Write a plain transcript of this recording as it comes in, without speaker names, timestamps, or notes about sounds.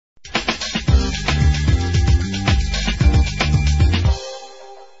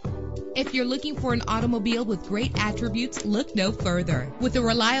If you're looking for an automobile with great attributes, look no further. With a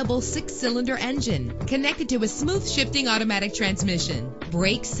reliable 6-cylinder engine connected to a smooth shifting automatic transmission,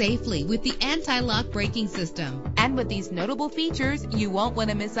 brake safely with the anti-lock braking system. And with these notable features, you won't want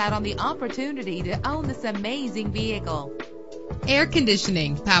to miss out on the opportunity to own this amazing vehicle. Air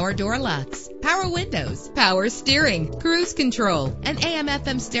conditioning, power door locks, power windows, power steering, cruise control, an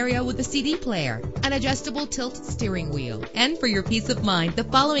AM/FM stereo with a CD player, an adjustable tilt steering wheel. And for your peace of mind, the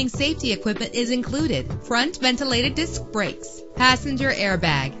following safety equipment is included: front ventilated disc brakes, passenger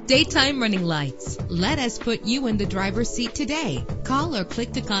airbag, daytime running lights. Let us put you in the driver's seat today. Call or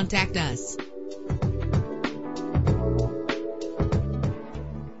click to contact us.